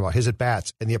you're talking about, his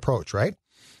at-bats and the approach, right?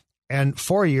 And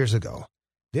 4 years ago,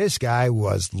 this guy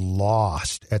was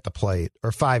lost at the plate,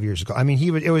 or 5 years ago. I mean,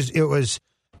 it was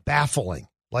baffling.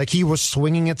 Like, he was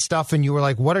swinging at stuff, and you were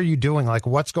like, what are you doing? Like,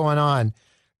 what's going on?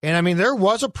 And, I mean, there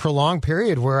was a prolonged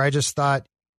period where I just thought,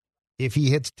 if he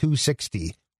hits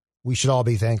 260, we should all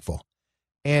be thankful.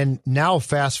 And now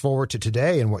fast forward to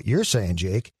today and what you're saying,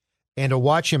 Jake, and to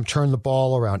watch him turn the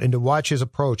ball around and to watch his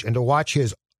approach and to watch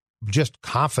his just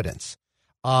confidence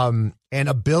and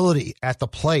ability at the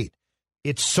plate.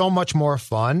 It's so much more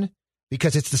fun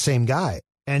because it's the same guy,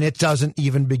 and it doesn't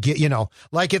even begin,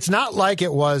 like, it's not like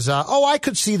it was, I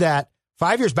could see that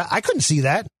 5 years back. I couldn't see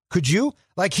that. Could you?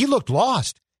 Like, he looked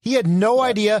lost. He had no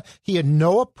idea. He had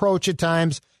no approach at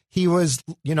times. He was,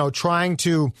 trying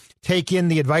to take in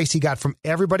the advice he got from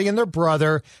everybody and their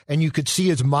brother, and you could see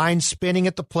his mind spinning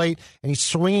at the plate, and he's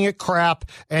swinging at crap,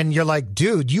 and you're like,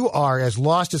 dude, you are as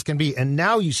lost as can be. And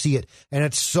now you see it, and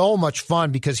it's so much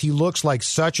fun because he looks like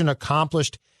such an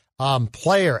accomplished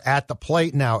player at the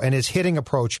plate now, and his hitting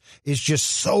approach is just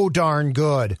so darn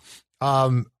good.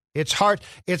 It's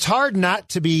hard not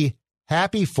to be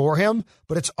happy for him,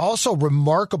 but it's also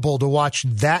remarkable to watch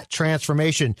that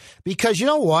transformation because you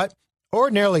know what?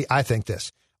 Ordinarily, I think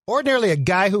this. Ordinarily, a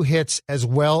guy who hits as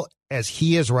well as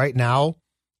he is right now,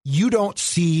 you don't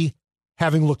see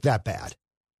having looked that bad,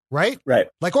 right? Right.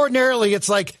 Like, ordinarily, it's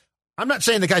like, I'm not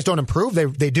saying the guys don't improve.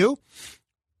 They do.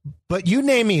 But you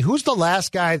name me, who's the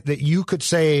last guy that you could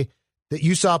say that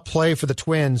you saw play for the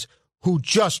Twins who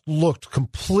just looked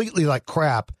completely like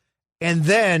crap and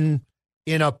then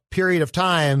in a period of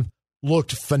time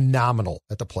looked phenomenal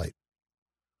at the plate?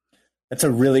 That's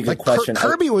a really good question.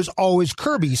 Kirby was always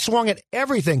Kirby. He swung at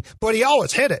everything, but he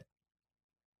always hit it.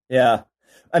 Yeah.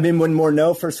 I mean, when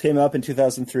Morneau first came up in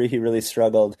 2003, he really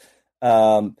struggled.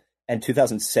 And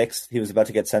 2006, he was about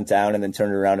to get sent down and then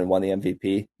turned around and won the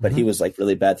MVP. But he was like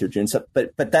really bad through June. So,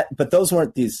 but those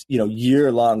weren't these,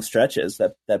 year-long stretches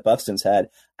that Buxton's had.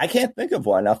 I can't think of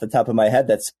one off the top of my head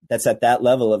that's at that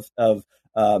level of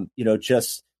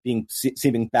just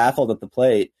seeming baffled at the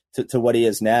plate to what he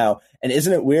is now. And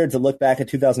isn't it weird to look back at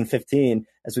 2015,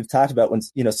 as we've talked about, when,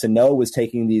 Sano was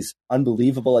taking these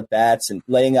unbelievable at-bats and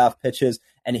laying off pitches,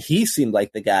 and he seemed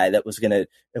like the guy that was going to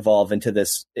evolve into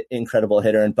this incredible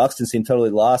hitter, and Buxton seemed totally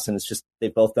lost, and it's just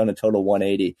they've both done a total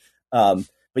 180.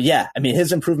 But yeah, I mean,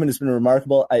 his improvement has been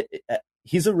remarkable.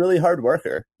 He's a really hard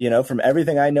worker, from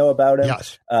everything I know about him.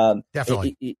 Yes,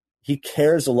 definitely. He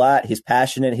cares a lot. He's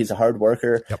passionate. He's a hard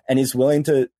worker, and he's willing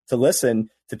to listen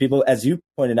to people, as you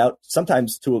pointed out,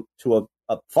 sometimes to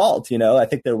a fault. I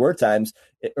think there were times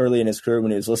early in his career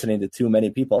when he was listening to too many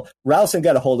people. Ralston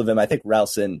got a hold of him. I think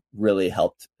Ralston really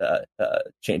helped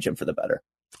change him for the better.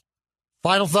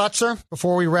 Final thoughts, sir,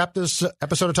 before we wrap this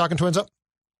episode of Talking Twins up?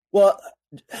 Well,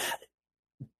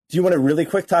 do you want to really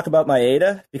quick talk about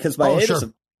Maeda? Because Maeda,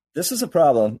 sure. This is a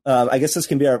problem. I guess this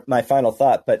can be my final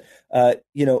thought. But,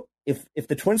 if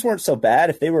the Twins weren't so bad,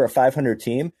 if they were a 500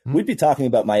 team, we'd be talking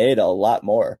about Maeda a lot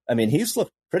more. I mean, he's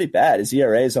looked pretty bad. His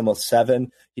ERA is almost 7.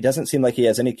 He doesn't seem like he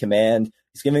has any command.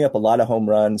 He's giving up a lot of home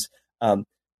runs.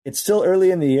 It's still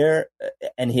early in the year,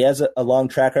 and he has a long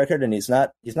track record, and he's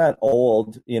not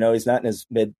old. He's not in his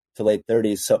mid to late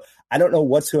 30s. So I don't know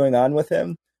what's going on with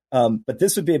him. But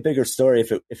this would be a bigger story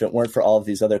if it weren't for all of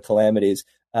these other calamities.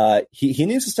 He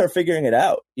needs to start figuring it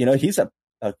out. He's a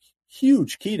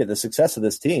huge key to the success of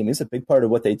this team. He's a big part of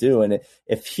what they do. And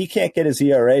if he can't get his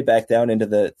ERA back down into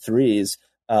the 3s,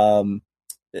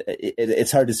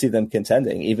 it's hard to see them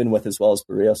contending, even with as well as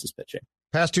Barrios is pitching.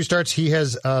 Past 2 starts, he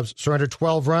has surrendered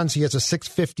 12 runs. He has a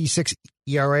 6.56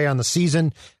 ERA on the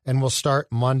season, and will start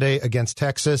Monday against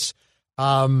Texas.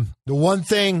 The one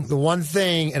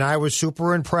thing, and I was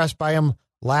super impressed by him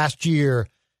last year,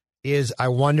 is I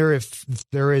wonder if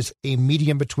there is a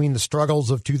medium between the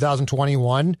struggles of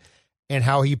 2021 and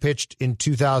how he pitched in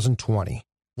 2020.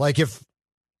 Like if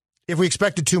we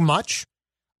expected too much,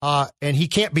 and he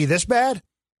can't be this bad,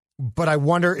 but I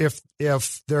wonder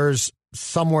if there's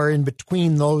somewhere in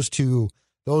between those two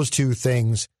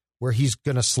things where he's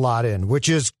going to slot in, which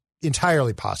is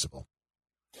entirely possible.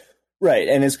 Right,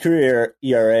 and his career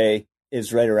ERA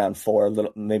is right around 4,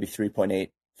 maybe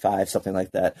 3.85, something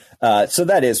like that. So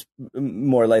that is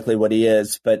more likely what he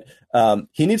is, but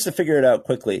he needs to figure it out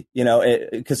quickly.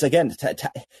 Because again,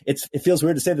 it feels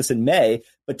weird to say this in May,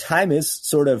 but time is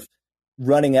sort of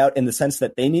running out in the sense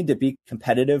that they need to be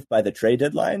competitive by the trade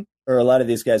deadline, or a lot of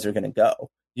these guys are going to go.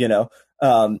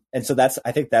 And so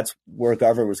I think that's where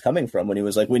Garver was coming from when he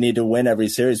was like, we need to win every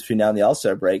series between now and the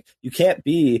All-Star break. You can't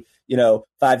be, 5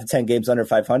 to 10 games under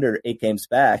 500, 8 games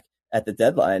back at the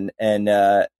deadline and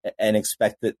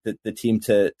expect the team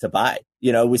to buy.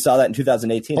 We saw that in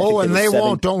 2018. And they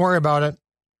won't. Don't worry about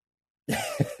it.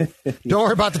 Don't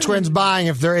worry about the Twins buying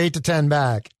if they're 8 to 10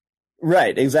 back.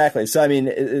 Right. Exactly. So, I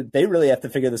mean, they really have to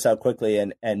figure this out quickly.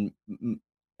 And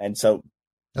so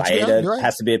Maeda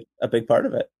has to be a big part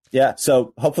of it. Yeah.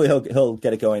 So hopefully he'll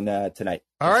get it going tonight.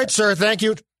 All right, sir. Thank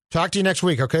you. Talk to you next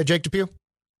week. Okay, Jake Depew?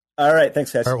 All right.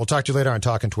 Thanks, guys. All right. We'll talk to you later on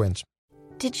Talking Twins.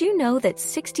 Did you know that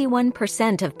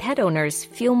 61% of pet owners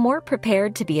feel more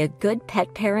prepared to be a good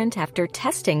pet parent after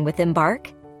testing with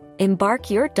Embark? Embark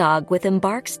your dog with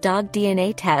Embark's dog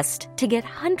DNA test to get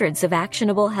hundreds of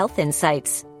actionable health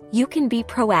insights. You can be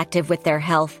proactive with their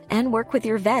health and work with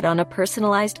your vet on a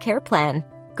personalized care plan.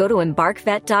 Go to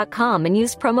EmbarkVet.com and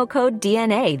use promo code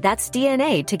DNA, that's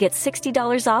DNA, to get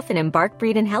 $60 off an Embark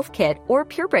Breed and Health Kit or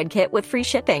Purebred Kit with free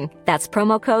shipping. That's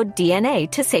promo code DNA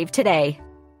to save today.